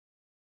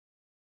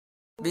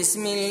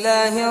بسم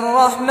الله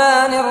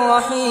الرحمن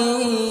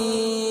الرحيم.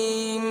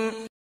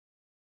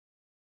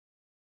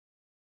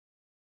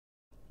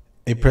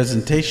 A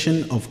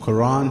presentation of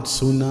Quran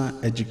Sunnah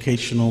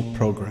educational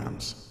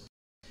programs.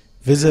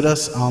 Visit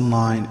us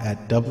online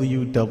at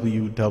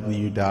www.qsep.com.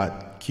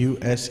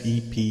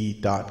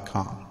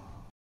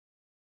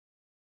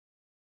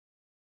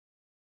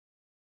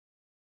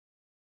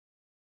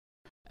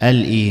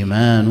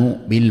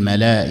 الإيمان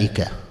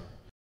بالملائكة.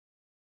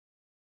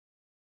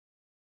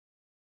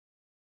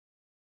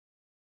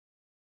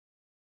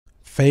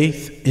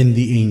 Faith in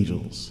the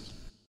angels.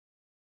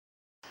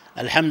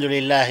 الحمد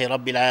لله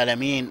رب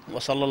العالمين،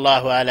 وصلى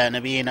الله على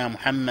نبينا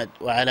محمد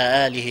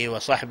وعلى آله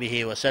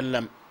وصحبه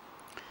وسلم،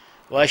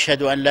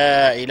 وأشهد أن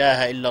لا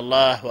إله إلا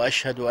الله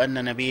وأشهد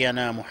أن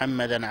نبينا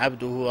محمدا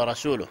عبده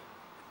ورسوله.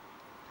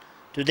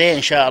 Today,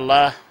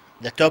 inshallah,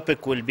 the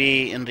topic will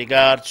be in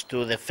regards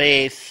to the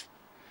faith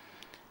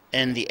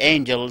in the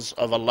angels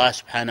of Allah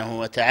subhanahu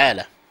wa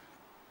ta'ala.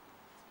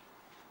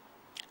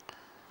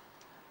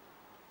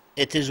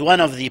 It is one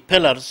of the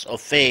pillars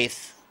of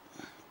faith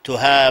to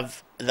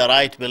have the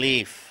right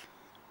belief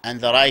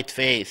and the right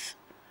faith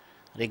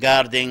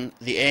regarding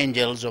the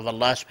angels of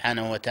Allah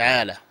subhanahu wa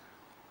ta'ala.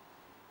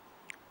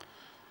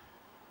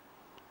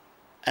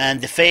 And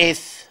the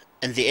faith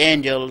in the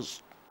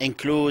angels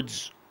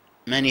includes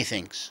many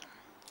things,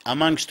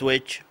 amongst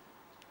which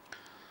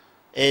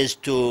is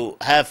to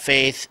have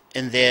faith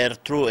in their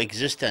true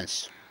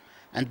existence.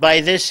 And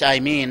by this I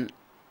mean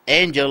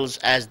angels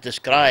as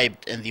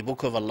described in the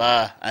Book of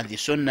Allah and the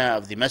Sunnah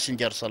of the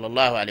Messenger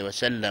sallallahu alaihi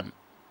wasallam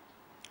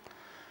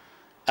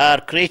are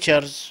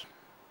creatures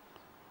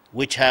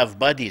which have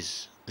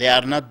bodies. They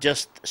are not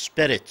just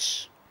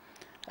spirits,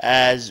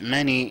 as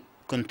many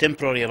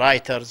contemporary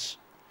writers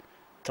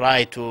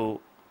try to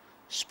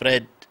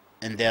spread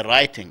in their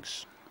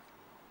writings.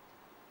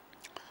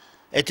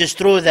 It is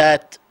true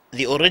that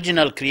the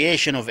original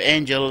creation of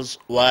angels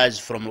was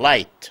from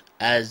light,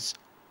 as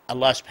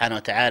Allah subhanahu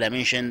wa ta'ala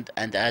mentioned,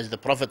 and as the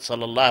Prophet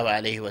sallallahu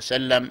alaihi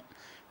wasallam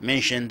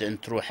mentioned in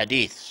true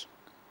hadiths.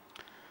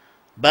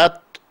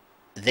 But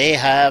they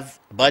have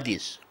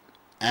bodies,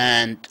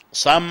 and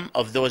some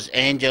of those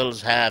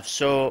angels have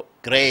so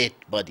great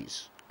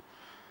bodies,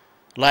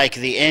 like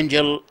the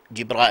angel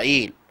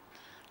Jibreel.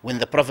 When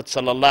the Prophet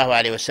sallallahu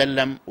alaihi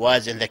wasallam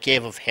was in the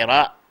cave of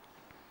Hira,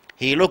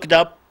 he looked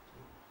up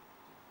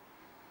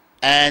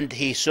and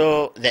he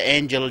saw the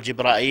angel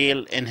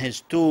Jibreel in his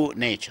true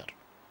nature.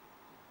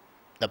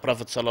 The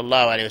Prophet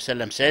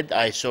ﷺ said,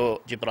 I saw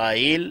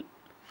Jibreel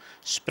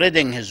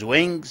spreading his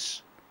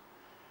wings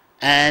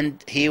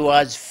and he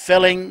was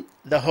filling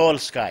the whole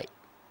sky.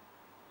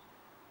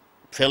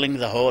 Filling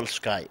the whole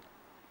sky.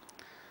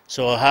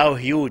 So how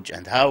huge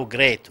and how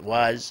great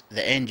was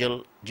the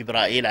angel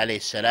Jibreel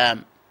alayhi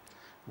salam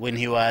when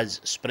he was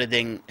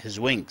spreading his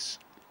wings.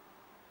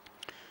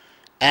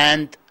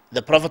 And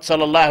the Prophet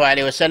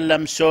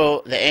ﷺ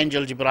saw the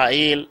angel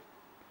Jibreel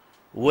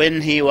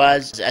when he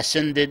was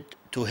ascended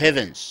to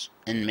heavens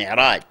in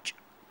Mi'raj.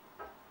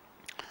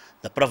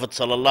 The Prophet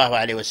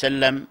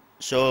ﷺ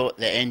saw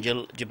the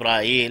angel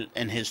Jibreel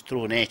in his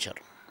true nature.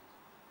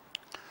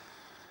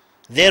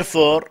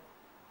 Therefore,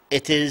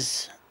 it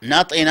is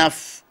not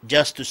enough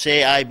just to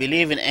say, I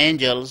believe in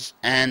angels,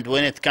 and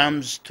when it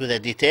comes to the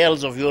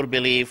details of your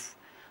belief,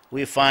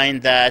 we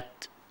find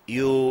that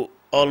you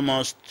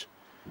almost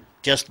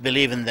just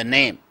believe in the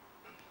name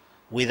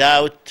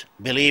without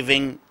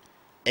believing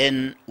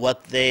in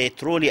what they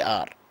truly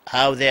are,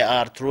 how they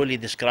are truly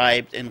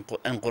described in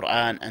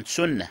Quran and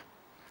Sunnah.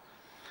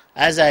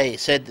 As I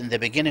said in the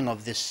beginning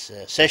of this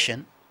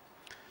session,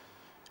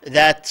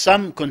 that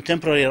some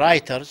contemporary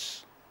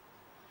writers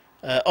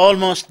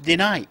almost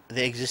deny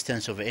the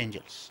existence of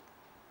angels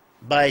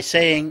by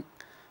saying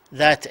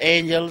that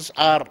angels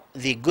are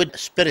the good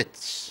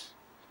spirits,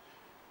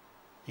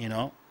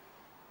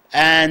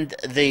 and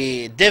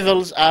the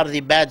devils are the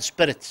bad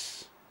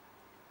spirits.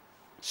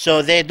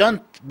 So they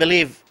don't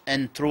believe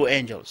in true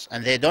angels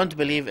and they don't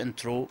believe in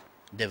true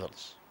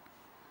devils.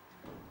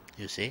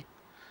 You see?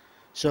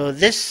 So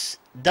this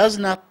does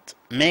not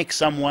make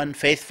someone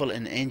faithful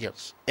in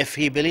angels. If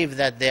he believes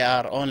that they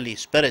are only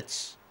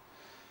spirits,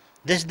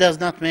 this does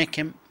not make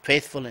him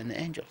faithful in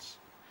angels.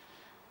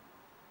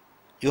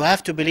 You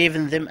have to believe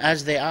in them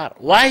as they are.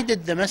 Why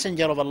did the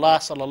Messenger of Allah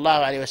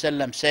sallallahu alaihi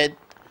wasallam said,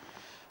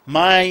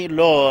 my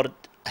Lord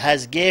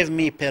has gave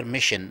me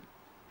permission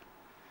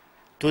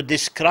to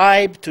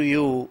describe to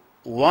you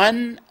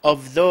one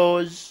of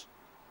those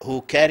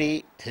who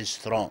carry his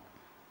throne.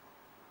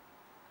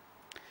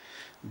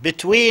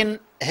 Between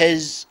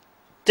his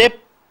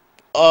tip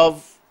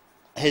of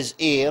his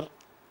ear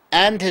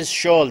and his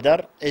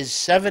shoulder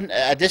is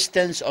a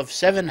distance of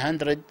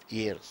 700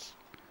 years.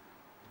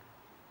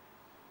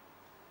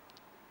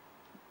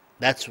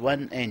 That's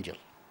one angel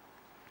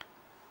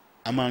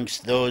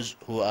amongst those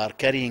who are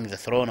carrying the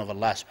throne of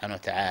Allah subhanahu wa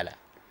ta'ala.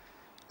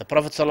 The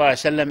Prophet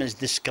ﷺ is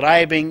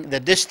describing the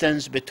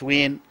distance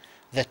between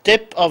the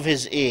tip of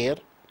his ear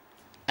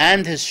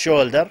and his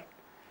shoulder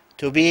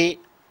to be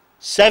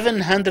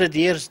 700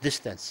 years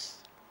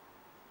distance.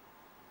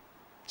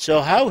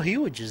 So how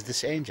huge is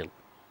this angel?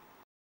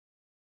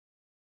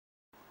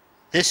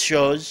 This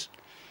shows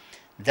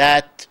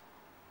that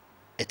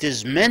it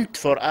is meant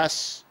for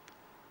us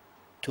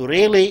to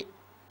really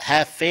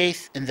have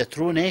faith in the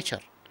true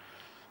nature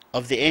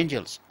of the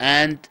angels,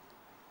 and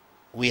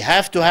we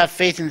have to have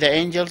faith in the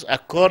angels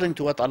according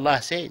to what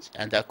Allah says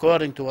and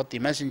according to what the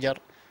Messenger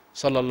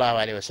sallallahu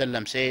alaihi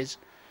wasallam says,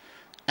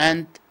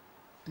 and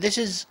this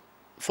is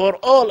for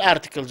all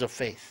articles of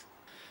faith.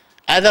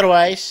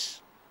 Otherwise,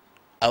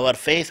 our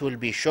faith will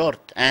be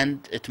short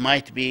and it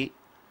might be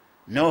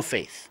no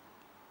faith.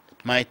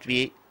 It might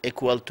be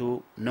equal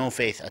to no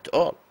faith at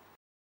all.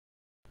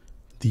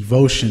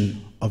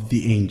 Devotion of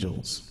the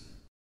angels.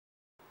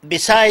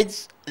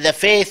 Besides the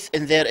faith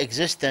in their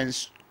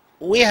existence,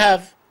 we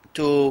have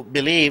to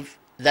believe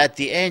that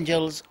the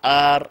angels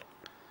are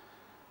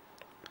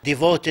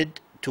devoted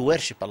to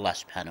worship Allah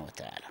subhanahu wa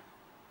ta'ala.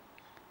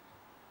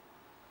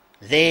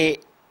 They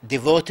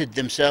devoted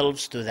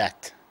themselves to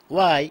that.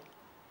 Why?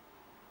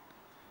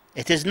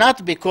 It is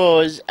not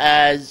because,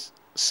 as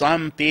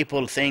some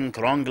people think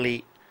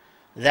wrongly,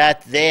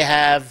 that they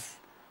have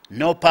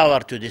no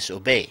power to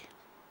disobey,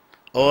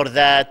 or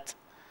that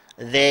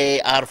they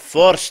are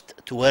forced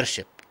to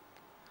worship.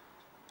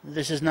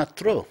 This is not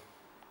true.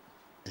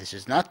 This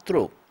is not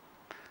true.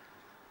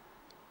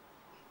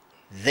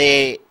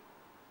 They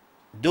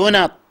do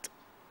not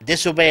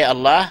disobey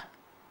Allah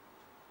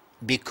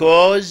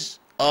because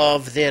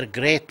of their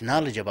great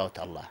knowledge about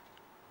Allah.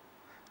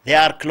 They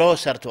are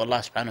closer to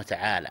Allah subhanahu wa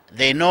ta'ala.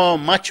 They know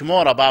much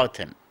more about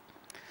Him.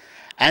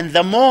 And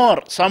the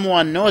more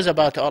someone knows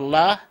about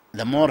Allah,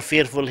 the more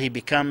fearful he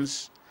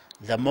becomes,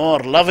 the more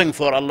loving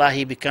for Allah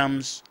he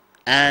becomes,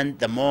 and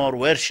the more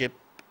worship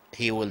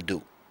he will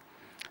do.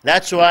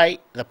 That's why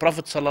the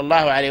Prophet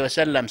sallallahu alaihi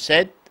wasallam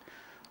said,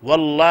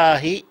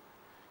 "Wallahi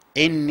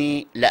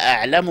inni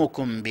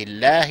la'a'lamukum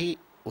billahi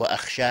wa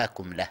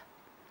akhshakum lah."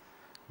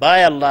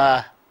 By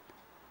Allah,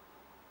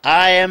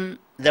 I am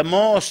the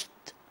most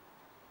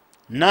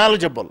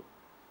knowledgeable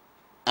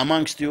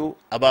amongst you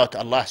about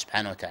Allah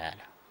subhanahu wa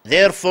ta'ala.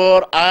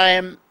 Therefore, I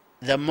am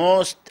the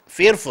most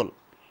fearful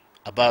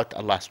about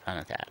Allah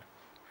subhanahu wa ta'ala.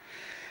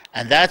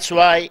 And that's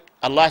why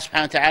Allah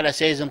subhanahu wa ta'ala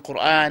says in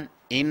Quran,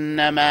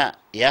 إِنَّمَا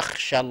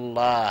يَخْشَى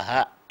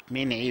اللَّهَ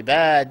مِنْ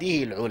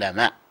عِبَادِهِ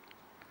الْعُلَمَاءِ.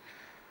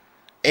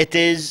 It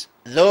is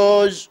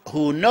those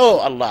who know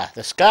Allah,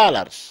 the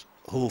scholars,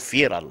 who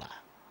fear Allah.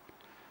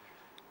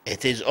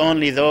 It is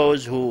only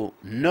those who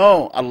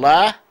know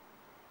Allah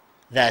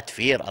that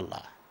fear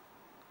Allah.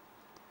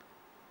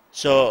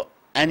 So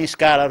any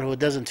scholar who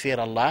doesn't fear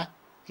Allah,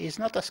 he is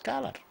not a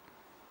scholar.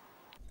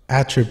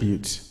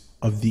 Attributes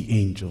of the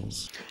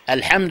angels.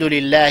 الحمد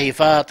لله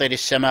فاطر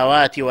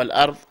السماوات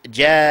والأرض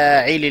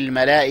جاعل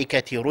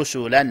الملائكة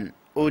رسلا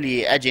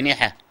أولي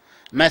أجنحة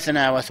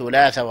مثنى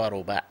وثلاث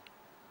ورباع.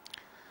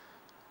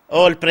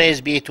 All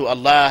praise be to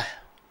Allah,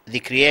 the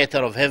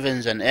creator of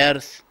heavens and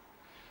earth,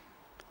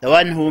 the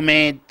one who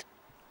made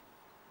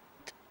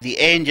the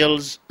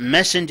angels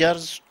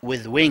messengers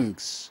with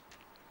wings,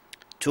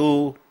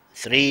 2,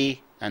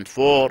 3, and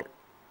 4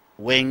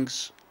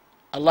 wings.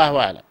 Allahu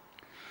A'lam.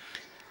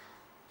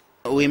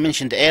 We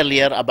mentioned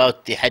earlier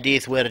about the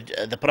hadith where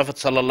the Prophet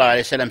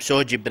ﷺ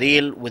saw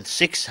Jibreel with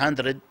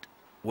 600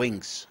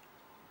 wings.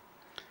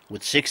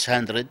 With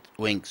 600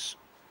 wings.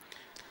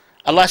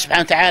 Allah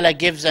subhanahu wa ta'ala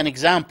gives an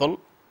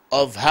example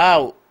of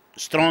how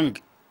strong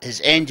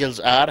His angels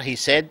are. He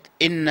said,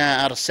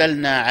 إِنَّا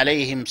أَرْسَلْنَا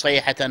عَلَيْهِمْ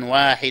صَيْحَةً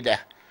وَاحِدَةً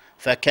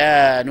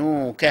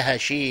فَكَانُوا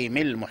كَهَشِيمِ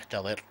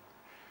الْمُحْتَضِرِ.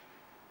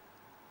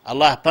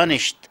 Allah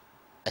punished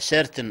a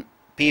certain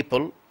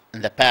people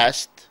in the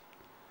past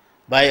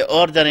by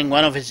ordering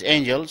one of His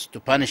angels to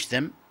punish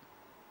them.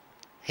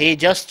 He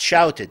just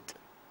shouted,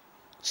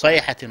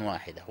 صَيْحَةٍ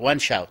وَاحِدَةٍ, one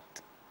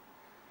shout,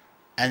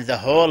 and the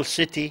whole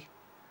city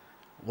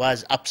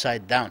was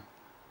upside down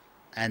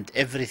and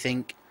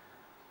everything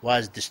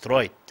was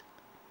destroyed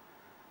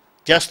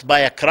just by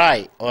a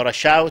cry or a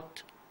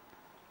shout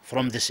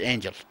from this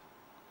angel.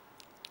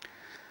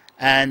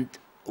 And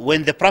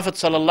when the Prophet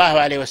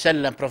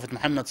ﷺ, Prophet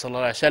Muhammad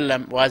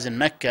ﷺ, was in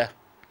Mecca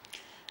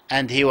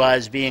and he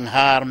was being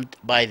harmed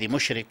by the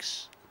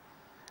mushriks,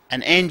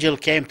 an angel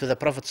came to the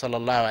Prophet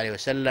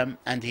ﷺ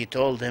and he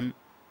told him,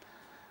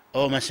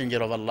 "O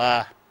Messenger of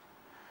Allah,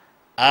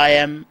 I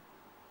am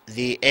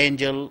the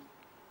angel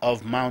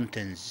of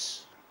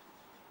mountains.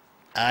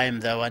 I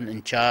am the one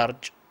in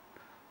charge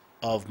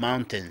of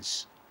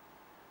mountains.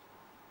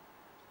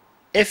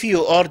 If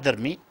you order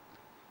me,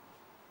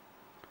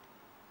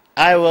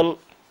 I will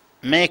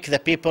make the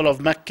people of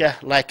Mecca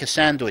like a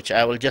sandwich.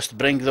 I will just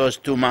bring those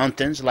two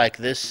mountains like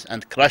this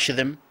and crush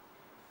them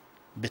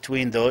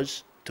between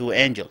those two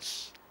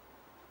angels.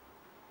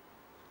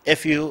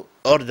 If you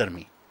order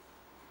me."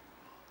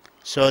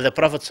 So the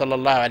Prophet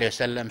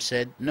ﷺ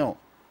said, "No.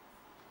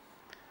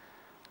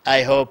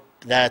 I hope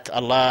that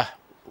Allah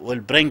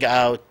will bring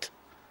out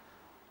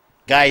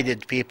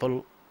guided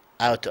people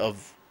out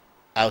of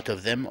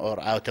them or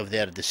out of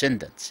their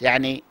descendants."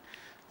 Yani,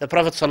 the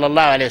Prophet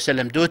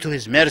ﷺ, due to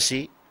his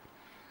mercy,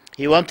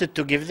 he wanted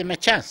to give them a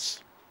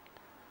chance.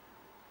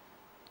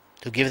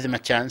 to give them a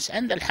chance,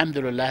 and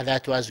alhamdulillah,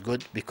 that was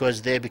good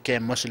because they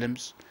became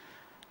Muslims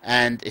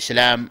and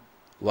Islam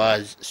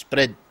was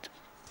spread.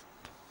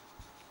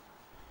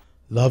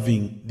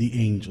 Loving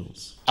the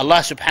angels. Allah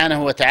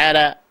subhanahu wa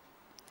ta'ala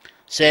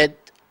said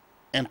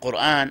in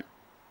Quran,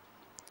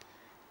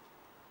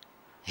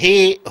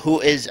 he who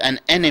is an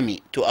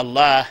enemy to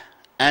Allah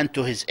and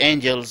to his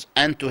angels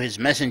and to his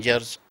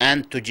messengers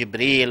and to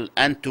Jibreel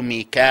and to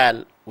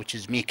Mikael, which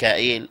is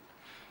Mikael,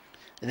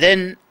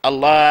 then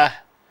Allah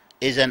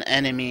is an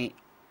enemy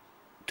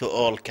to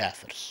all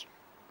kafirs.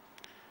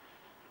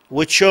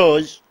 Which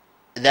shows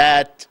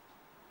that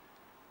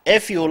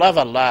if you love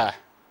Allah,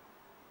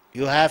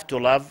 you have to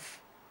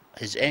love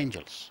his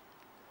angels.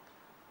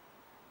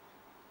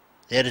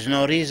 There is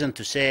no reason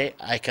to say,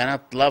 I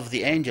cannot love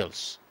the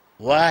angels.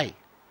 Why?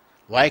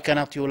 Why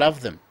cannot you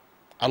love them?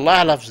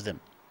 Allah loves them.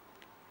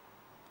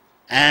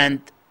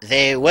 And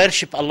they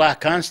worship Allah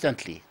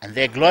constantly, and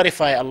they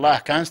glorify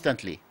Allah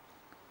constantly.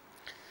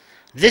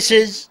 This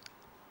is,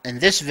 in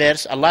this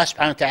verse, Allah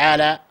subhanahu wa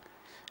ta'ala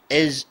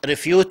is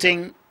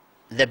refuting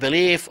the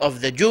belief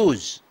of the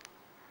Jews,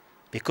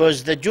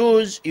 because the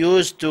Jews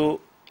used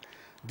to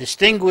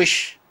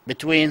distinguish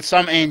between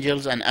some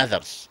angels and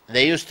others.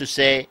 They used to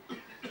say,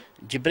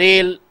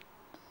 Jibreel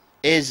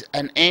is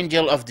an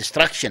angel of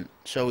destruction,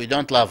 so we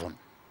don't love him.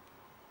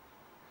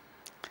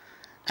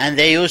 And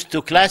they used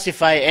to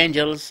classify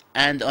angels,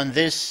 and on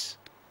this,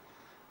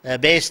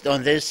 based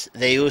on this,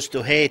 they used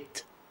to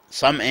hate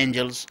some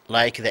angels,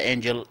 like the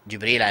angel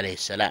Jibreel alayhi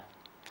salam.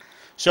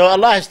 So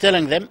Allah is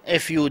telling them,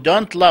 if you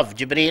don't love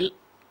Jibreel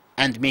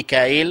and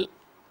Mikael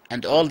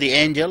and all the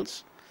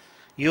angels,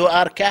 you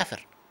are kafir.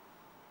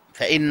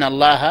 فَإِنَّ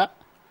اللَّهَ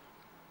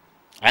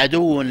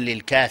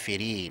عَدُوٌ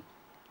لِلْكَافِرِينَ.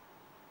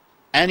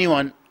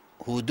 Anyone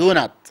who do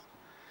not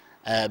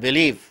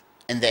believe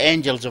in the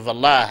angels of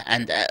Allah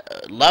and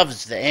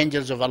loves the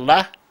angels of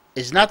Allah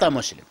is not a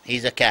Muslim.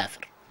 He's a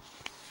kafir.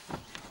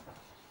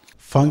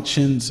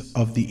 Functions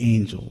of the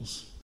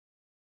angels.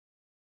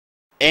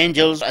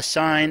 Angels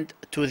assigned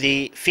to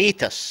the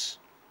fetus.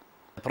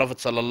 The Prophet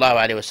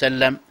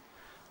ﷺ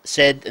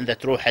said in the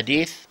true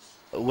hadith,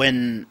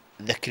 when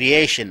the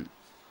creation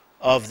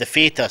of the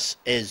fetus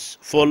is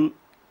full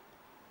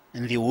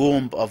in the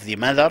womb of the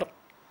mother,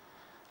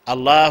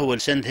 Allah will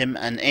send him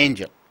an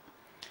angel,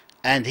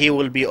 and he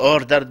will be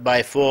ordered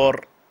by 4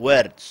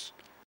 words: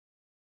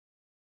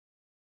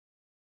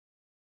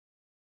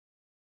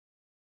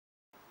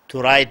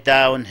 to write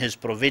down his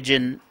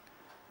provision,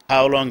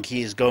 how long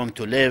he is going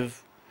to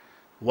live,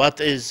 what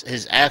is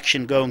his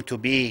action going to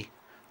be,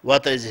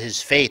 what is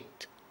his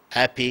fate,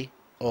 happy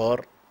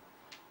or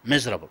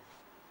miserable.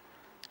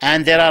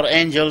 And there are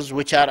angels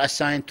which are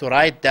assigned to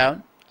write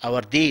down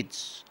our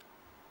deeds.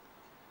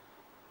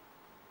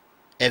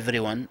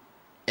 Everyone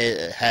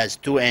has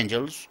 2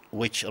 angels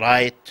which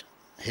write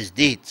his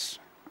deeds.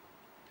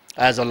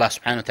 As Allah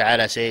subhanahu wa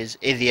ta'ala says,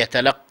 إِذْ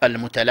يَتَلَقَّى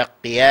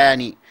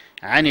الْمُتَلَقِّيَانِ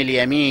عَنِ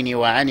الْيَمِينِ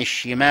وَعَنِ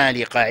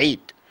الشِّمَالِ قَعِيدٌ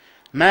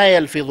مَا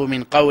يَلْفِظُ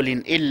مِنْ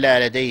قَوْلٍ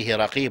إِلَّا لَدَيْهِ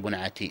رَقِيبٌ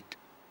عَتِيدٌ.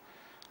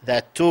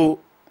 That 2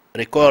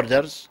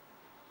 recorders,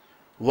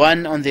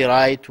 one on the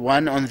right,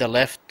 one on the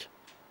left,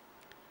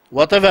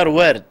 whatever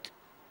word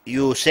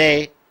you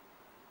say,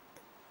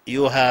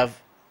 you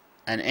have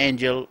an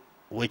angel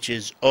which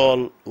is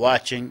all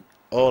watching,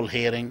 all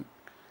hearing,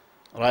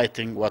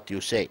 writing what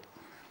you say.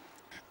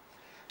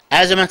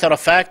 As a matter of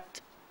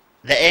fact,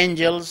 the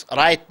angels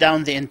write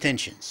down the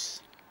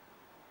intentions.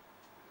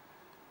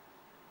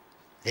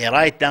 They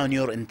write down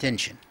your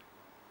intention.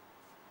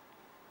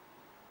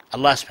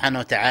 Allah subhanahu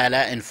wa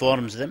ta'ala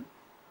informs them,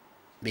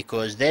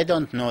 because they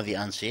don't know the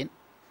unseen.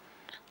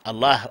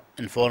 Allah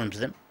informs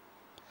them,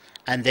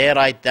 and they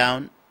write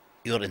down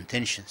your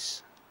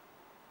intentions.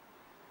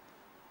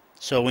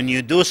 So when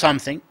you do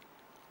something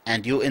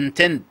and you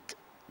intend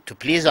to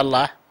please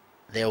Allah,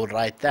 they will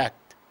write that.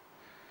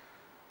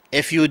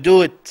 If you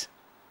do it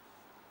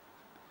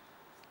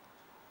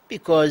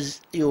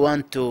because you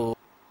want to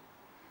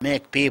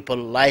make people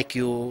like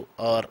you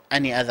or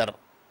any other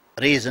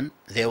reason,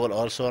 they will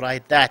also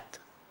write that.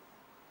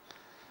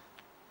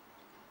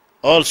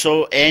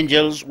 Also,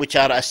 angels which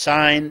are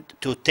assigned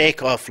to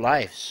take off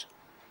lives.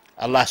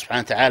 Allah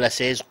subhanahu wa ta'ala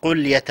says,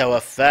 قُلْ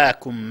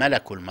يَتَوَفَّاكُمْ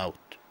مَلَكُ الْمَوْتِ.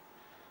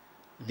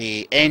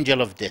 The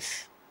angel of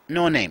death.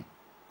 No name.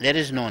 There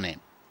is no name.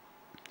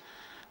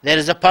 There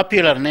is a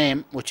popular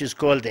name which is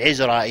called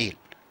Israel,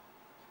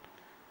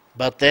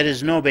 but there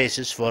is no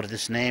basis for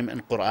this name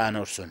in Quran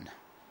or Sunnah.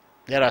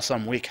 There are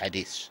some weak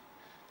hadiths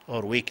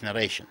or weak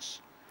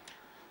narrations,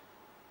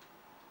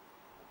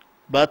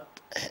 but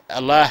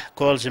Allah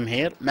calls him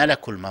here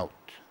Malakul Maut,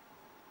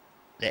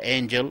 the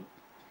angel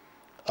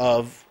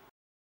of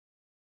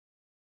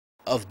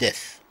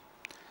death.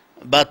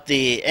 But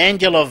the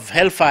angel of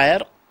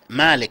hellfire,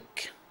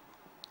 Malik,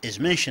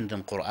 is mentioned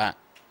in Quran,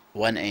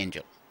 one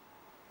angel.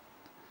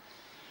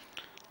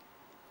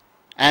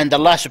 And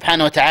Allah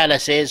subhanahu wa ta'ala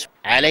says,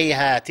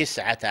 عَلَيْهَا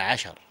تِسْعَةَ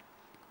عَشَرٍ,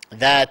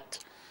 that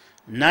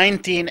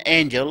 19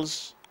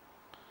 angels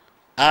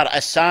are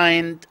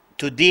assigned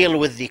to deal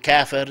with the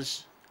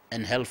kafirs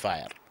in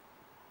hellfire.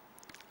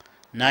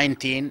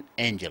 19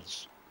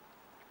 angels.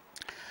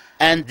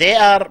 And they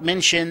are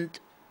mentioned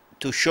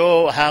to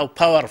show how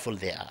powerful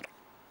they are,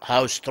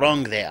 how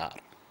strong they are.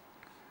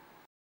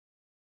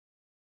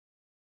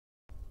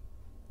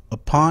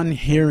 Upon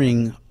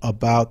hearing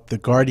about the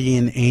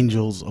guardian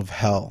angels of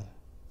hell,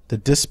 the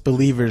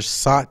disbelievers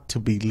sought to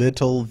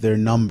belittle their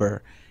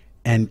number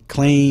and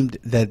claimed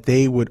that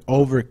they would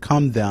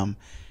overcome them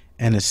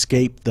and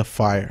escape the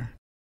fire.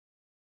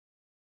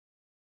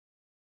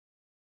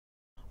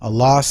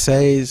 Allah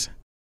says,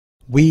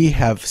 "We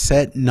have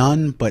set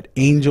none but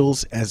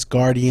angels as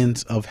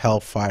guardians of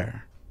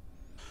hellfire.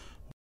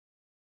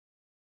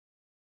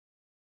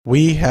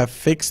 We have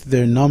fixed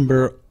their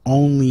number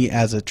only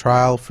as a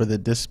trial for the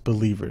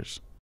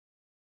disbelievers.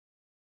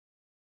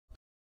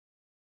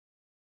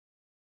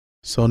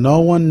 So no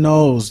one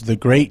knows the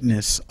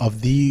greatness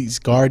of these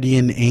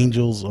guardian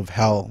angels of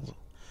hell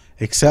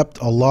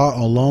except Allah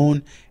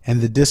alone,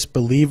 and the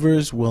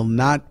disbelievers will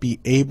not be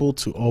able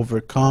to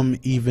overcome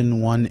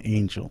even one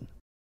angel."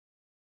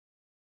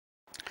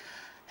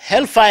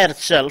 Hellfire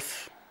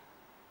itself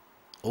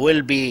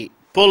will be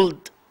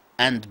pulled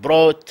and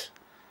brought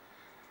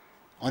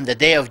on the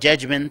day of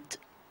judgment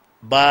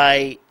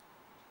by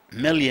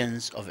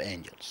millions of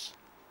angels.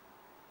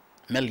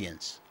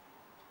 Millions.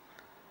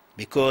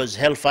 Because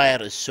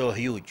hellfire is so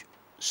huge,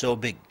 so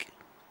big.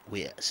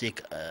 We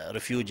seek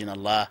refuge in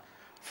Allah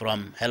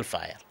from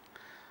hellfire.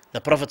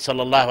 The Prophet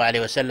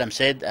ﷺ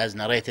said, as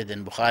narrated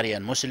in Bukhari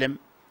and Muslim,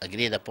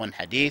 agreed upon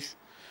hadith,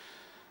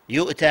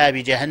 يؤتى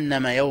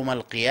بجهنم يوم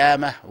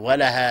القيامة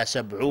ولها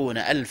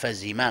 70,000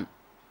 زمام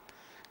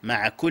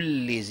مع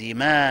كل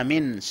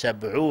زمام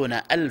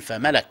 70,000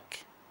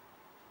 ملك.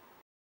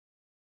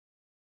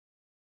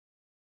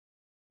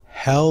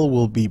 Hell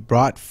will be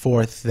brought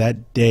forth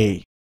that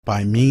day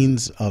by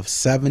means of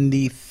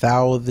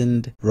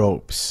 70,000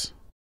 ropes.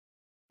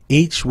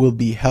 Each will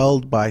be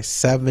held by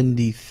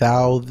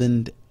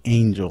 70,000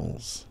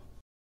 angels.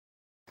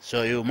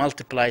 So you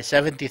multiply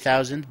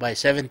 70,000 by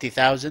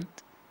 70,000,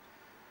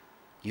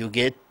 you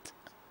get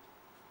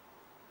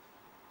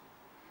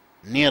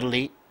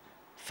nearly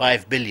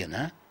 5 billion,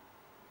 huh?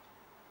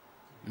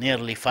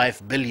 Nearly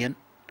 5 billion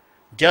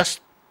just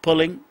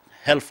pulling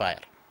hellfire.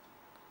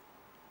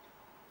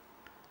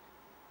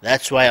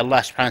 That's why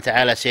Allah subhanahu wa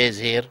ta'ala says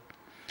here,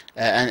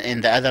 and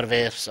in the other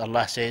verse,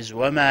 Allah says,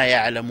 وَمَا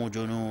يَعْلَمُ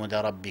جُنُودَ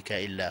رَبِّكَ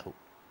إِلَّا هُ.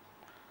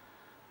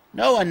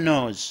 No one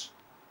knows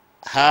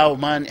how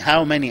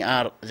many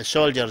are the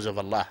soldiers of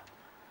Allah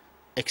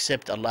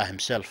except Allah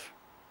Himself.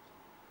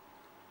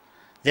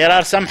 There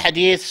are some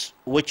hadiths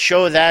which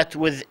show that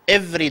with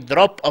every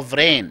drop of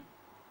rain,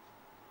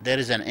 there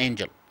is an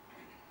angel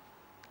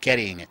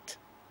carrying it.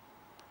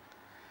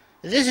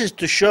 This is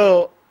to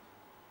show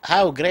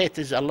how great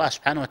is Allah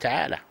subhanahu wa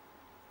ta'ala.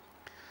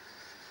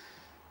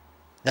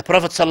 The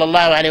Prophet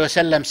sallallahu alayhi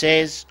wasallam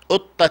says,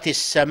 أُطَّتِ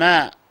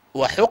السَّمَاء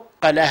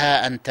وَحُقَّ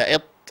لَهَا أَن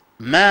تَئِطْ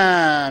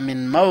ما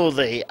من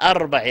موضع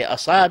 4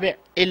 أصابع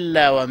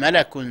إلا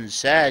وملك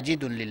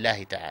ساجد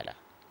لله تعالى.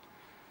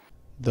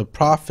 The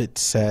Prophet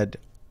said,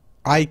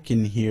 "I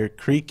can hear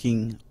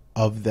creaking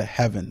of the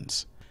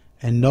heavens,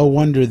 and no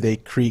wonder they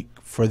creak,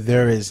 for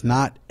there is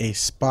not a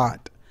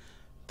spot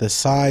the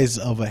size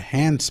of a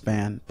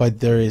handspan,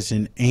 but there is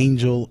an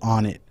angel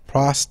on it,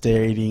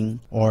 prostrating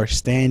or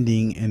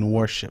standing in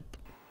worship."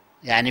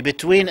 يعني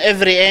between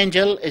every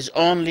angel is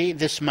only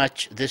this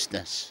much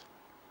distance.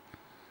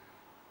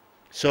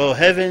 So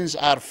heavens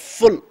are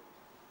full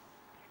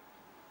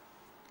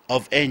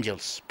of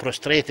angels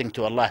prostrating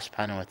to Allah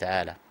subhanahu wa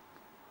ta'ala.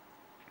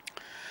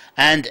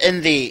 And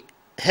in the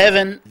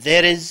heaven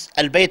there is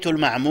Al-Baytul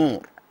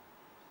Ma'mur.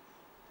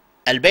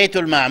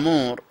 Al-Baytul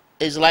Ma'mur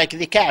is like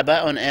the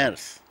Kaaba on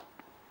earth.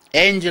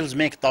 Angels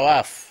make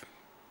tawaf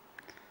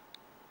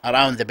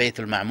around the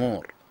Baytul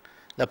Ma'mur.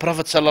 The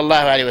Prophet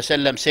sallallahu alaihi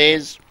wasallam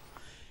says,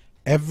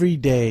 "Every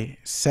day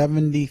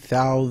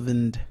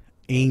 70,000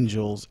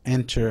 angels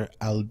enter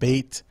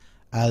Al-Bayt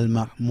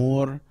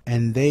Al-Ma'mur,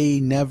 and they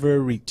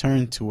never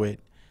return to it,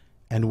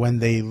 and when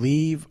they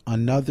leave,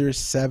 another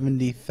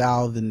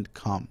 70,000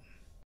 come."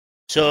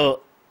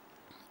 So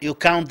you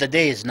count the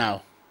days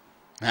now,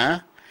 huh?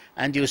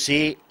 And you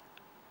see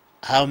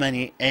how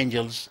many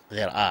angels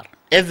there are.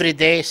 Every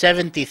day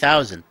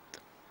 70,000.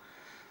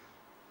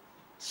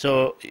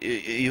 So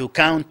you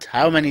count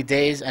how many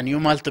days and you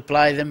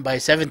multiply them by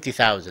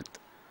 70,000.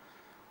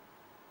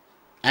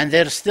 And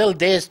there's still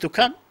days to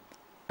come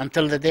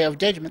until the day of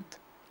judgment.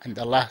 And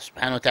Allah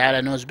subhanahu wa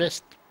ta'ala knows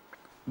best.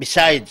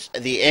 Besides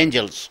the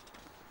angels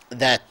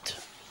that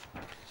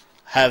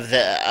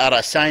are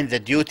assigned the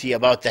duty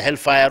about the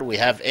hellfire, we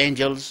have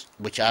angels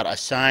which are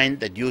assigned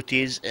the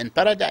duties in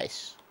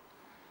paradise.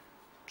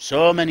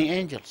 So many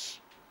angels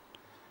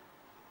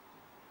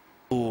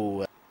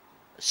who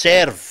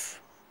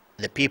serve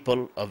the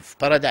people of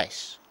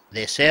paradise.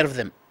 They serve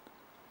them.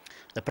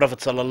 The Prophet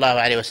sallallahu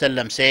alaihi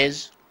wasallam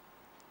says,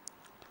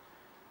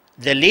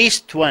 the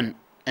least one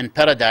in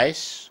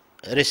paradise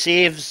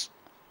receives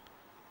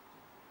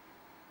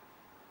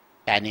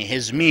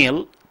his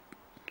meal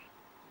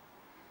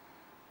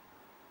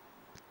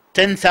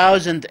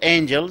 10,000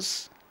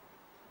 angels,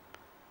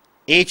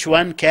 each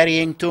one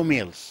carrying 2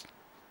 meals,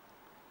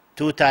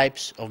 2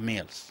 types of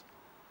meals.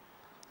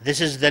 This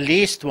is the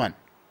least one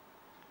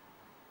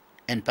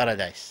in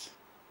paradise.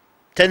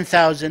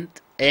 10,000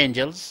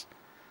 angels,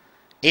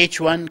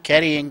 each one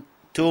carrying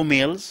 2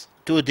 meals,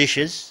 2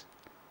 dishes.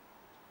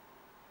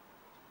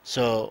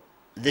 So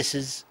this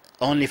is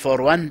only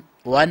for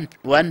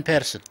one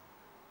person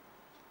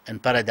in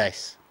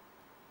paradise.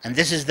 And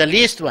this is the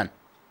least one.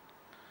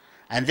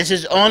 And this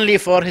is only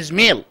for his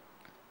meal.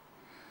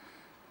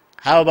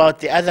 How about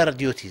the other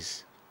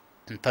duties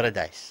in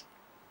paradise?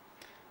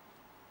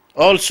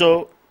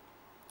 Also,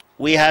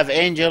 we have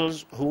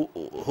angels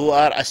who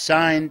are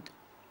assigned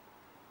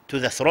to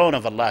the throne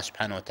of Allah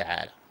subhanahu wa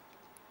ta'ala.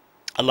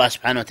 Allah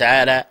subhanahu wa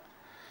ta'ala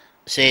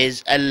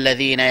says,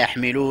 الَّذِينَ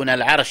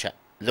يَحْمِلُونَ الْعَرْشَ,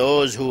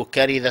 those who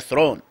carry the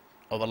throne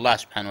of Allah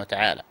subhanahu wa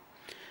ta'ala.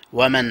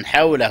 وَمَنْ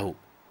حَوْلَهُ,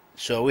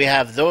 so we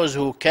have those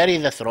who carry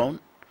the throne,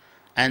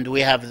 and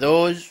we have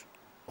those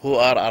who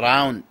are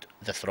around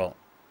the throne.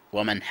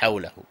 وَمَنْ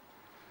حَوْلَهُ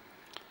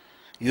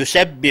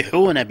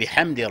يُسَبِّحُونَ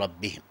بِحَمْدِ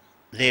رَبِّهِمْ,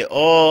 they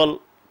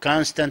all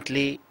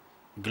constantly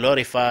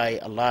glorify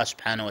Allah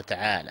subhanahu wa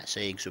ta'ala,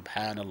 saying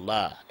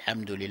Subhanallah,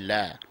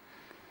 Alhamdulillah.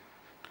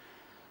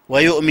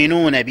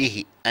 وَيُؤْمِنُونَ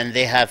بِهِ, and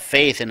they have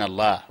faith in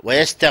Allah.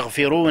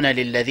 وَيَسْتَغْفِرُونَ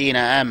لِلَّذِينَ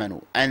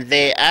آمَنُوا, and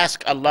they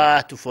ask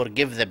Allah to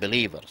forgive the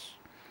believers.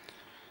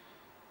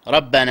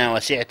 رَبَّنَا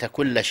وَسِعْتَ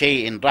كُلَّ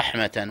شَيْءٍ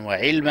رَحْمَةً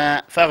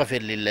وَعِلْمًا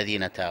فَاغْفِرْ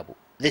لِلَّذِينَ تَابُوا.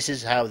 This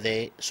is how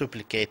they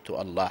supplicate to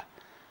Allah.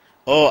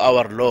 O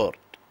our Lord,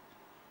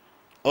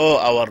 O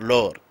our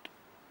Lord,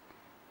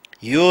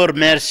 your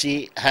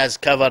mercy has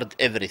covered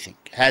everything,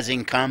 has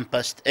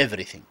encompassed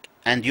everything,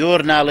 and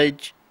your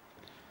knowledge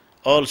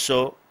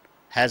also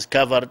has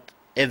covered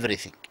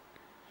everything.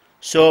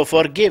 So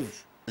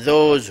forgive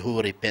those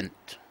who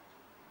repent.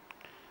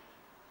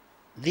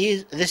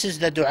 This is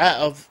the dua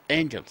of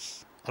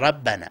angels.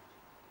 Rabbana.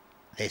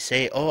 They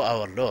say, O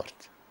our Lord.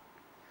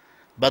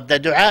 But the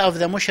dua of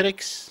the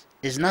mushriks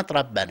is not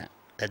Rabbana.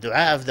 The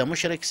dua of the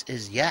mushriks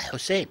is Ya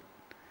Hussein,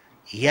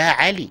 Ya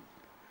Ali,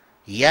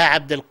 Ya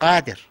Abdul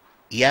Qadir,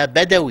 Ya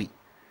Badawi,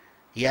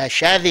 Ya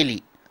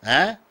Shadili.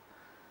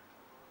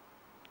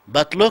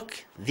 But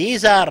look,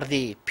 these are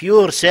the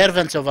pure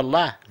servants of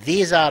Allah.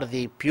 These are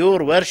the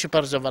pure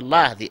worshippers of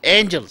Allah, the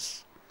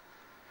angels.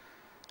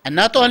 And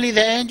not only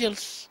the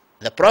angels,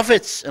 the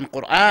prophets in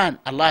Quran,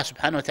 Allah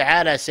subhanahu wa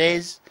ta'ala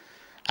says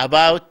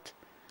about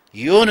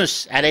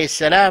Yunus alayhi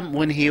salam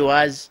when he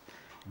was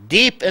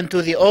deep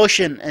into the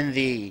ocean in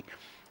the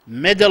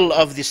middle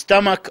of the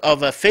stomach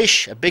of a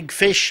fish, a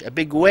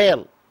big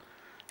whale,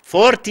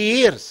 40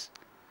 years.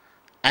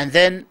 And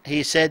then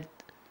he said,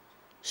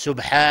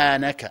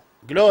 Subhanaka,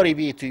 glory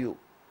be to you,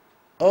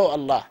 O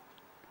Allah,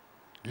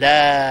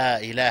 La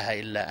ilaha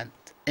illa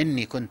ant,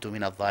 inni kuntu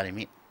min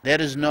al-zalimin. There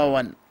is no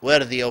one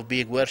worthy of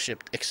being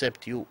worshipped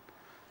except you.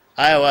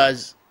 I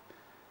was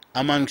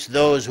amongst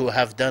those who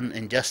have done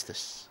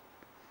injustice.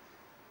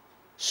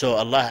 So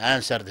Allah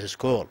answered his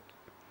call,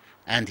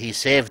 and he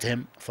saved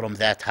him from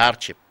that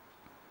hardship.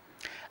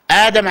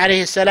 Adam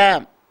alayhi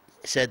salam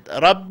said,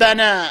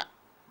 Rabbana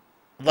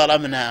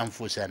ظلمنا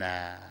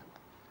أنفسنا,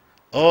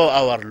 O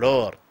our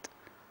Lord,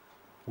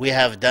 we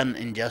have done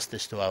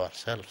injustice to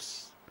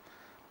ourselves.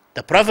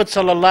 The Prophet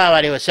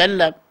sallallahu alaihi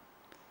wasallam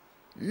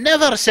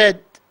never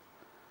said,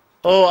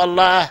 O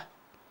Allah,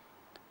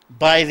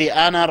 by the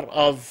honor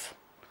of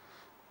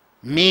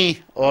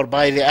me, or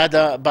by the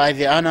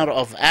honor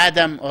of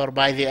Adam, or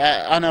by the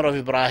honor of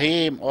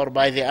Ibrahim, or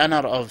by the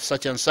honor of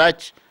such and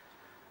such,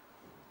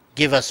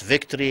 give us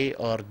victory,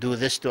 or do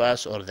this to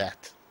us or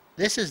that.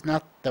 This is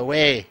not the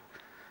way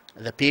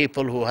the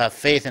people who have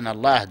faith in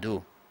Allah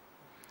do.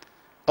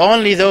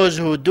 Only those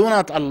who do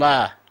not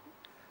Allah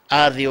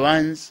are the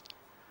ones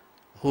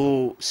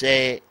who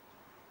say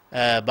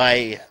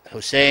by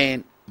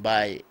Hussein,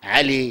 by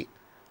Ali,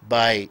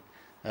 by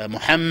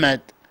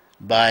Muhammad,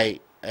 by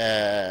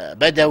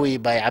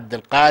Badawi, by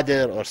Abdul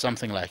Qadir, or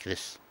something like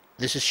this.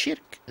 This is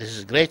shirk. This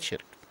is great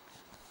shirk.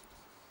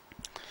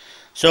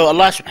 So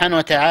Allah subhanahu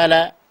wa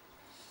ta'ala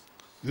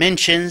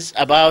mentions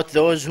about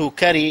those who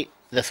carry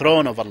the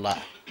throne of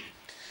Allah.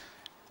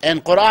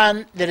 In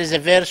Quran, there is a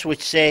verse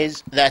which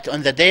says that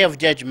on the day of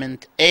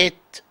judgment,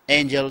 8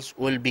 angels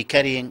will be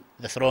carrying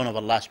the throne of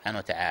Allah subhanahu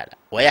wa ta'ala.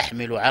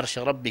 وَيَحْمِلُ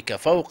عَرْشَ رَبِّكَ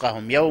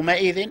فَوْقَهُمْ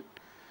يَوْمَئِذٍ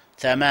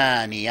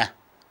ثَمَانِيَةٌ,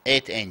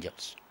 8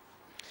 angels.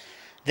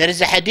 There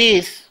is a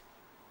hadith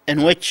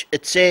in which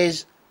it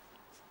says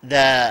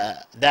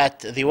that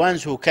the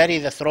ones who carry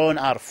the throne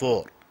are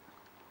 4.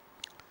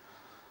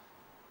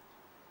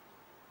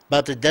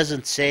 But it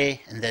doesn't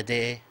say in the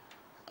day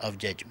of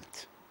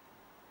judgment.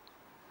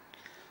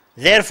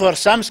 Therefore,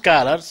 some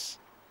scholars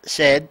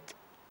said,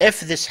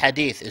 if this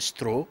hadith is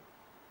true,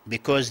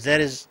 because there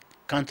is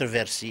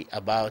controversy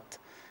about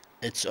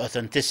its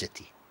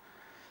authenticity.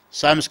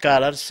 Some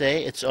scholars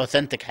say it's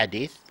authentic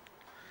hadith,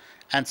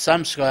 and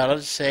some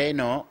scholars say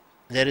no,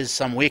 there is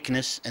some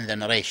weakness in the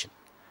narration.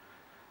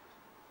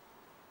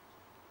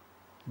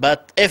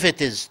 But if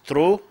it is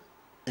true,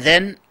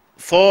 then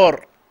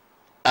 4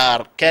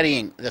 are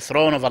carrying the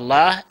throne of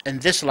Allah in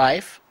this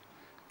life,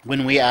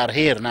 when we are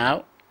here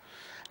now,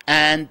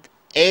 and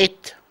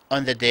 8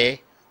 on the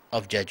day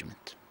of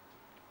judgment.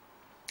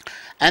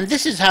 And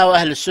this is how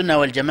Ahlul Sunnah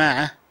wal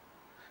Jama'ah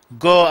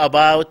go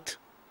about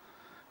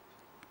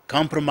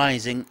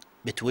compromising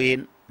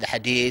between the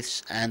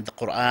hadiths and the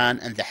Quran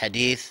and the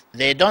hadith.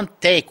 They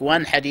don't take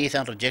one hadith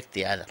and reject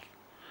the other.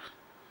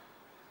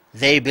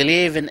 They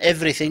believe in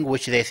everything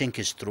which they think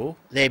is true.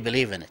 They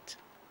believe in it.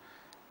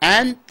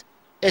 And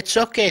it's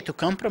okay to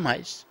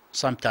compromise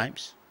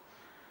sometimes.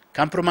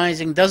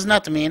 Compromising does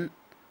not mean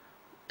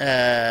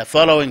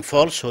following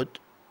falsehood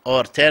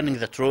or turning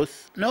the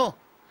truth. No.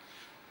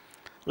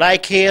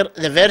 Like here,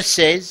 the verse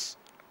says,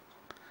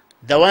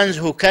 the ones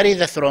who carry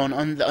the throne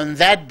on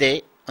that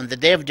day, on the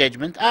day of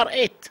judgment, are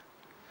 8.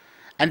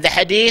 And the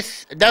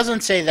hadith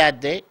doesn't say that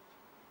day.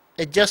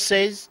 It just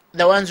says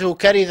the ones who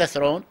carry the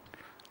throne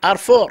are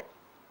 4.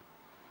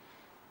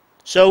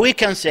 So we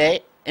can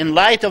say, in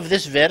light of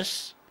this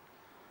verse,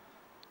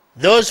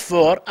 those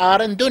 4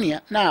 are in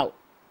dunya now.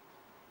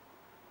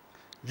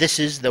 This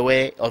is the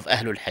way of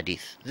Ahlul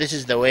Hadith. This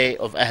is the way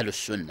of Ahlul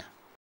Sunnah.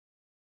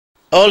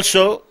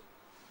 Also,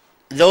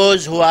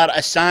 those who are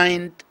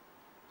assigned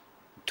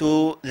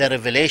to the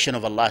revelation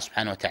of Allah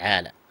subhanahu wa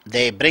ta'ala,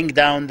 they bring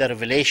down the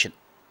revelation.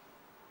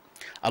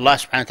 Allah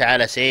subhanahu wa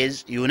ta'ala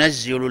says,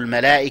 يُنَزِّلُ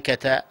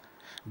الْمَلَائِكَةَ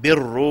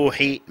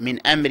بِالرُّوحِ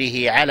مِنْ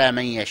أَمْرِهِ عَلَى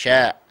مَنْ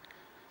يَشَاءُ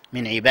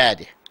مِنْ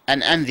عِبَادِهِ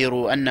أَنْ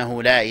أَنذِرُوا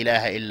أَنَّهُ لَا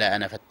إِلَهَ إِلَّا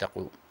أَنَا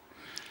فَاتَّقُونَ.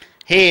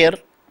 Here,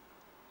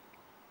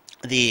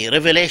 the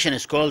revelation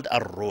is called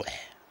Ar-Ruh,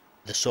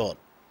 the soul,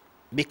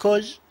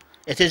 because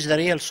it is the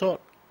real soul.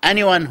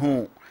 Anyone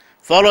who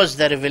follows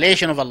the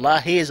revelation of Allah,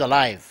 he is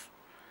alive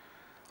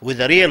with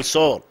the real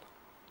soul.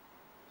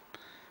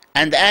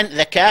 And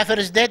the kafir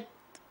is dead.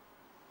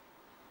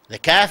 The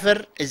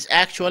kafir is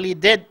actually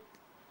dead.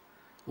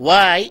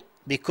 Why?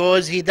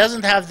 Because he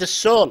doesn't have the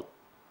soul,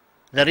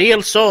 the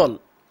real soul,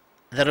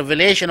 the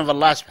revelation of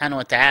Allah subhanahu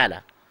wa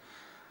ta'ala.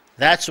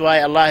 That's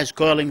why Allah is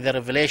calling the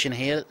revelation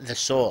here the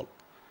soul.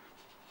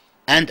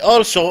 And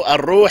also,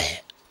 Ar-Ruh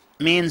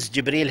means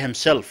Jibreel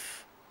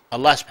himself.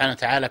 Allah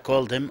subhanahu wa ta'ala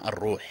called him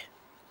Ar-Ruh.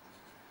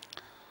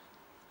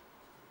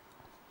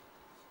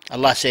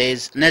 Allah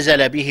says,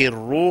 نزل به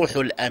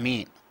الروح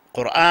الأمين.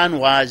 Quran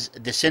was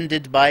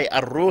descended by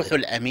Ar-Ruh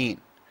al-Amin.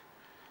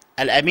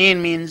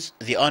 Al-Amin means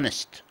the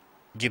honest.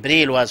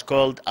 Jibreel was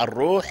called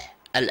Ar-Ruh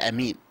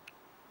al-Amin.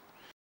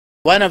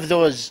 One of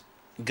those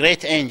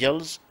great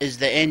angels is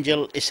the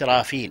angel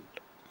Israfil.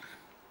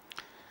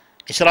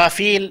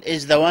 Israfil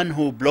is the one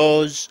who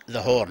blows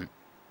the horn.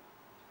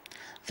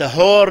 The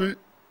horn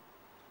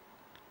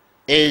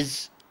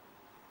is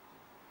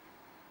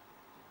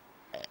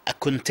a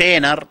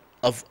container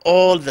of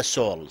all the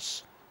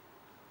souls.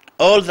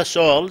 All the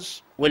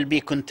souls will be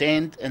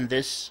contained in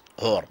this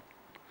horn.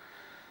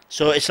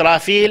 So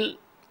Israfil,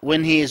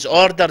 when he is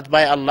ordered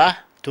by Allah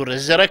to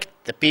resurrect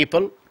the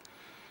people,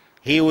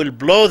 he will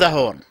blow the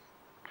horn.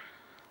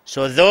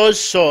 So those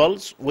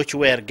souls which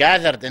were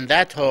gathered in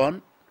that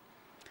horn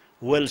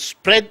will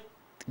spread,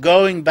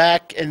 going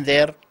back in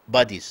their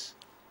bodies,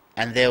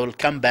 and they will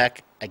come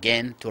back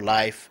again to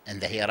life in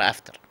the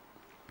hereafter.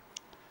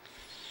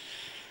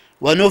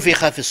 وَنُفِخَ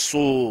فِي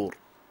الصُّورِ.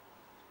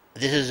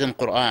 This is in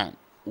Quran.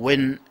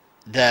 When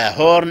the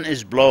horn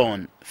is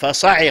blown,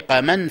 فَصَعِقَ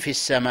مَنْ فِي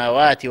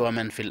السَّمَاوَاتِ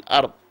وَمَنْ فِي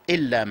الْأَرْضِ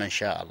إِلَّا مَنْ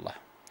شَاءَ اللَّهِ.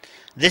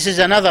 This is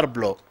another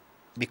blow,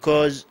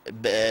 because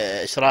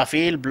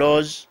Israfil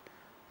blows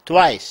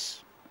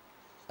twice.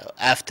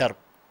 After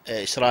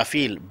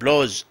Israfil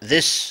blows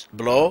this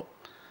blow,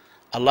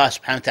 Allah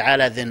subhanahu wa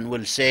ta'ala then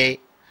will say,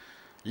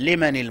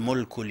 لِمَنِ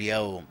الْمُلْكُ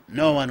الْيَوْمِ.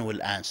 No one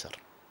will answer,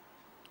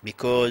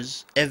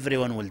 because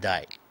everyone will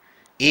die.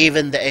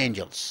 Even the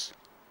angels.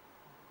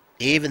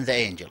 Even the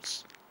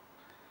angels.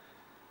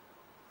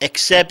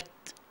 Except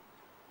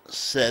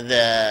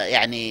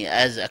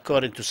as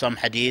according to some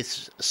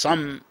hadiths,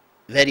 some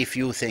very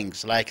few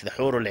things, like the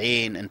Hur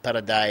al-Ain in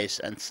paradise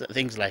and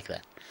things like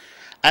that.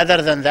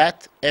 Other than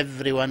that,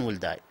 everyone will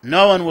die.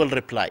 No one will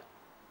reply.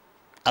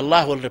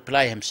 Allah will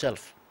reply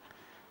himself.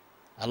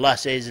 Allah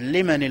says,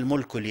 لِمَنِ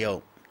الْمُلْكُ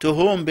الْيَوْمِ. To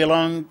whom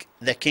belong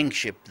the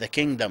kingship, the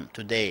kingdom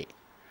today?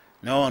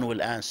 No one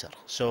will answer.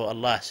 So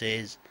Allah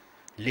says,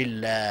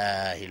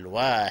 لِلَّهِ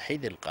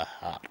الْوَاحِدِ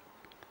الْقَهَّارِ.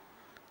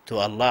 To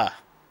Allah,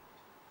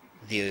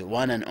 the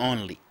one and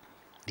only,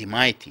 the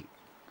mighty.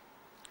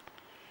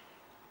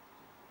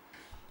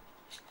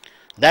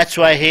 That's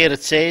why here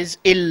it says,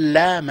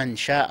 إِلَّا مَنْ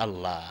شَاءَ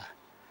اللَّهِ.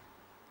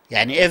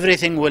 Yani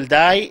everything will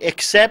die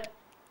except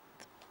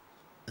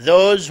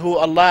those who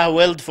Allah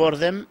willed for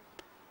them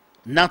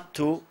not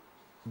to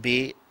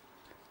be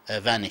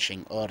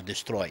vanishing or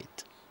destroyed.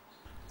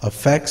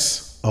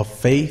 Effects of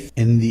faith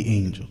in the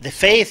angels. The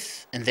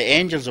faith in the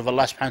angels of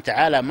Allah subhanahu wa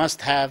ta'ala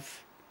must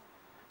have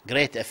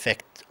great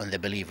effect on the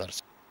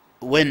believers.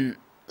 When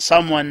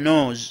someone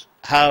knows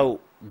how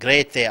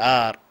great they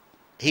are,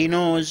 he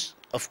knows,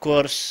 of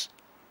course,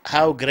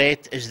 how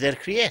great is their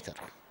creator.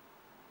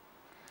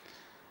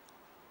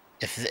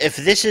 If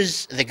this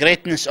is the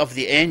greatness of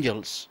the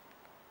angels,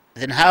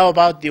 then how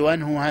about the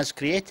one who has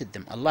created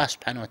them, Allah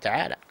subhanahu wa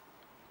ta'ala?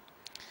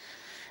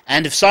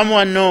 And if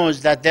someone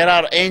knows that there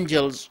are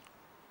angels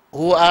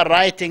who are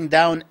writing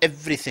down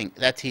everything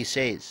that he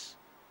says,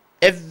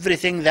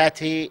 everything that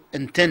he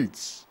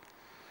intends,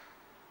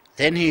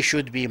 then he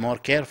should be more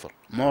careful,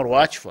 more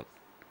watchful.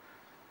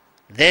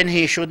 Then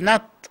he should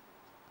not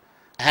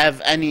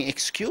have any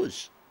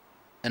excuse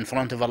in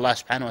front of Allah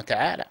subhanahu wa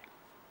ta'ala.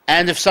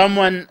 And if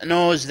someone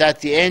knows that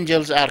the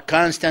angels are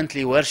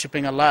constantly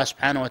worshipping Allah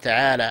subhanahu wa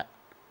ta'ala,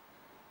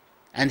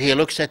 and he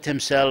looks at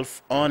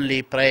himself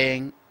only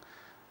praying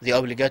the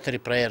obligatory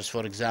prayers,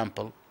 for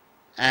example,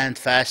 and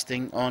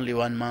fasting only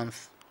 1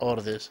 month or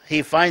this,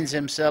 he finds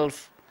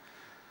himself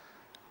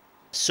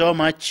so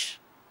much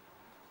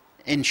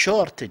in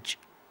shortage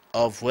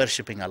of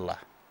worshipping Allah.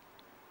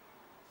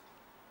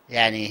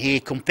 Yani he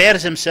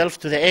compares himself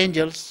to the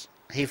angels,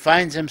 he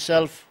finds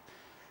himself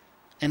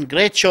in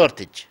great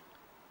shortage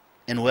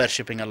in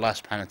worshipping Allah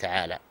subhanahu wa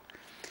ta'ala.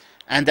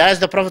 And as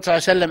the Prophet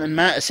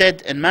ﷺ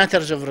said in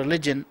matters of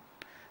religion,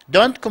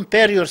 don't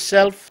compare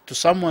yourself to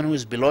someone who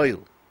is below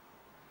you.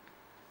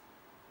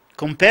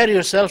 Compare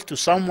yourself to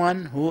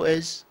someone who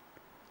is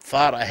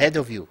far ahead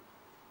of you,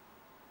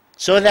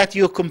 so that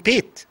you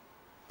compete,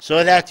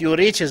 so that you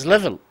reach his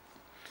level.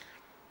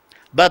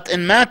 But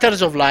in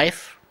matters of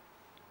life,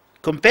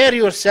 compare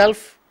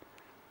yourself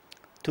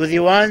to the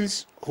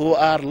ones who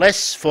are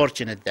less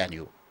fortunate than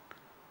you.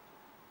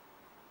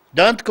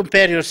 Don't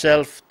compare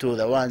yourself to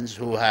the ones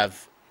who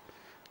have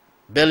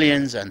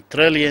billions and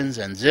trillions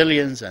and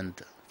zillions and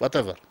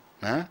whatever.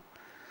 Huh?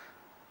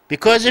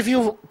 Because if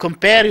you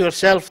compare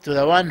yourself to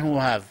the one who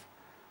have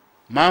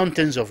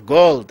mountains of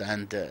gold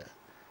and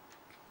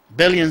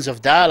billions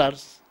of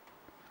dollars,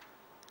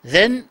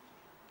 then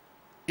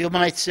you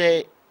might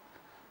say,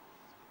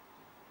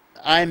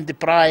 I'm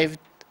deprived.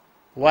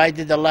 Why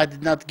did Allah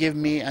did not give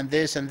me and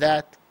this and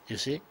that? You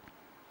see?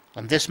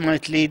 And this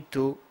might lead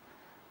to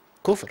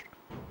kufr.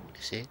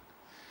 You see?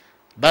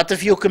 But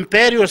if you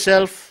compare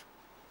yourself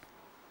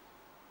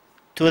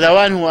to the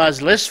one who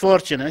is less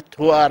fortunate,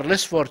 who are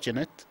less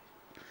fortunate,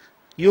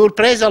 you will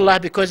praise Allah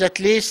because at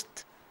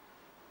least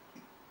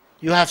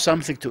you have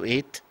something to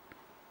eat.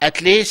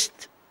 At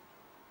least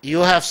you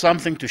have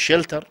something to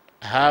shelter,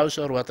 a house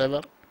or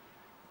whatever.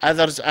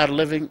 Others are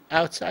living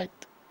outside.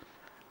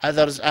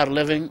 Others are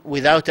living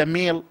without a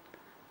meal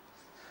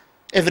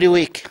every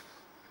week,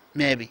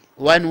 maybe.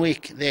 1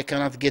 week they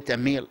cannot get a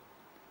meal.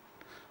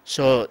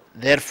 So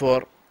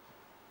therefore,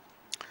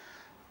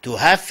 to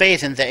have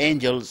faith in the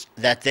angels,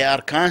 that they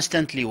are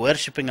constantly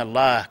worshipping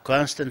Allah,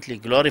 constantly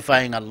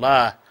glorifying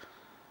Allah,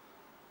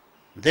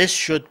 this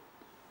should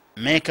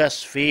make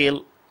us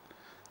feel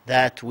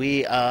that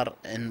we are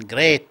in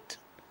great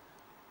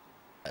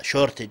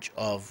shortage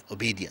of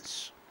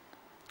obedience.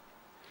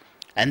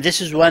 And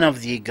this is one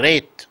of the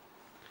great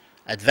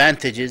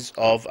advantages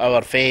of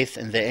our faith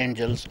in the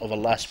angels of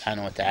Allah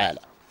subhanahu wa ta'ala.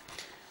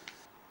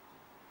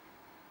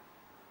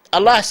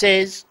 Allah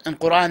says in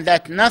Quran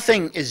that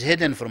nothing is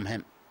hidden from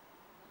Him.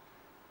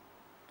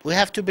 We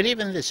have to believe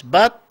in this.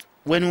 But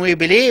when we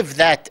believe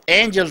that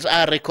angels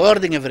are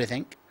recording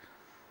everything,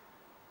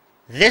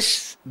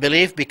 this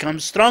belief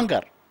becomes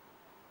stronger.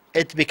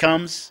 It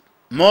becomes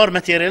more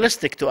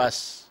materialistic to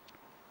us.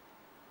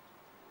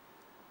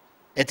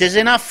 It is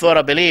enough for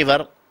a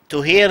believer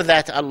to hear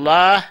that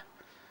Allah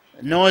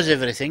knows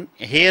everything,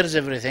 hears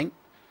everything,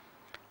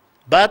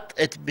 but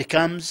it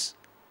becomes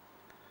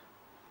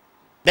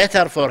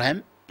better for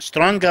him,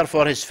 stronger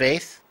for his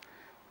faith,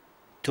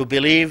 to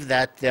believe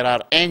that there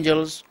are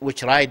angels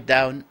which write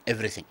down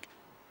everything.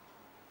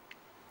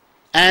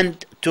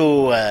 And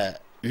to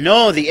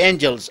know the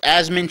angels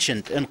as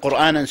mentioned in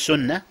Quran and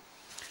Sunnah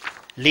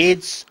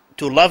leads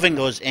to loving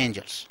those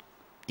angels.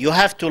 You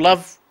have to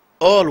love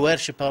all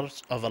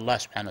worshippers of Allah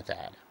subhanahu wa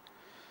ta'ala.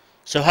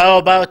 So how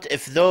about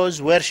if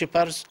those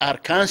worshippers are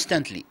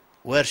constantly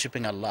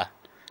worshipping Allah?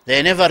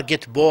 They never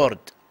get bored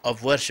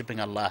of worshipping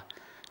Allah.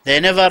 They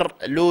never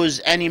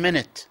lose any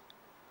minute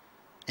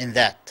in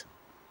that.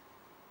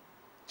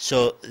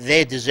 So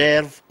they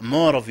deserve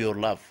more of your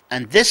love.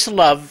 And this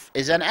love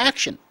is an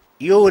action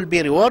you will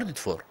be rewarded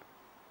for.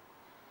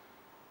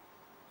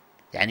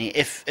 Yani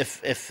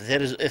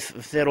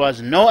if there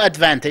was no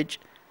advantage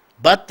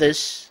but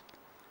this,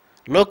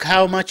 look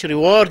how much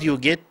reward you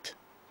get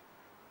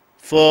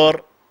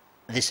for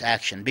this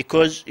action,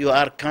 because you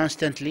are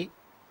constantly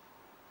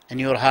in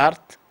your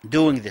heart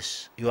doing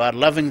this. You are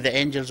loving the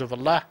angels of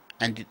Allah,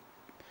 and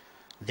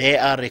they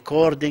are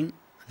recording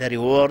the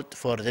reward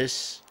for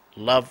this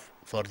love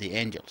for the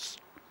angels.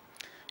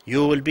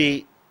 You will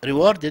be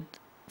rewarded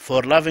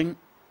for loving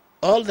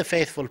all the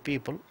faithful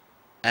people,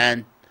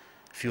 and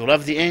if you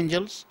love the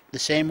angels the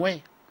same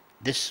way,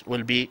 this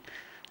will be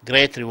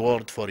great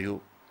reward for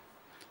you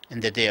in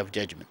the day of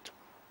judgment.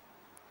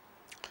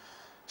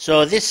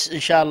 So this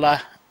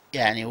inshallah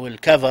will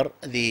cover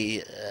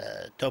the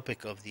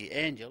topic of the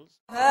angels.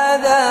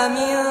 هذا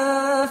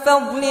من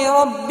فضل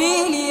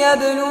ربي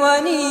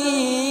ليبلوني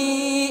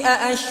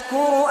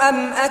أأشكر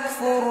أم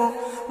أكفر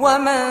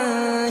ومن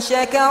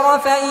شكر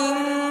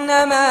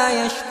فإنما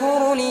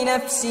يشكر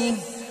لنفسه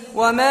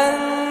ومن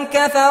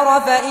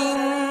كفر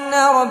فإن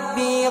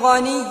ربي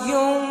غني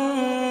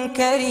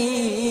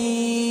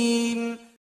كريم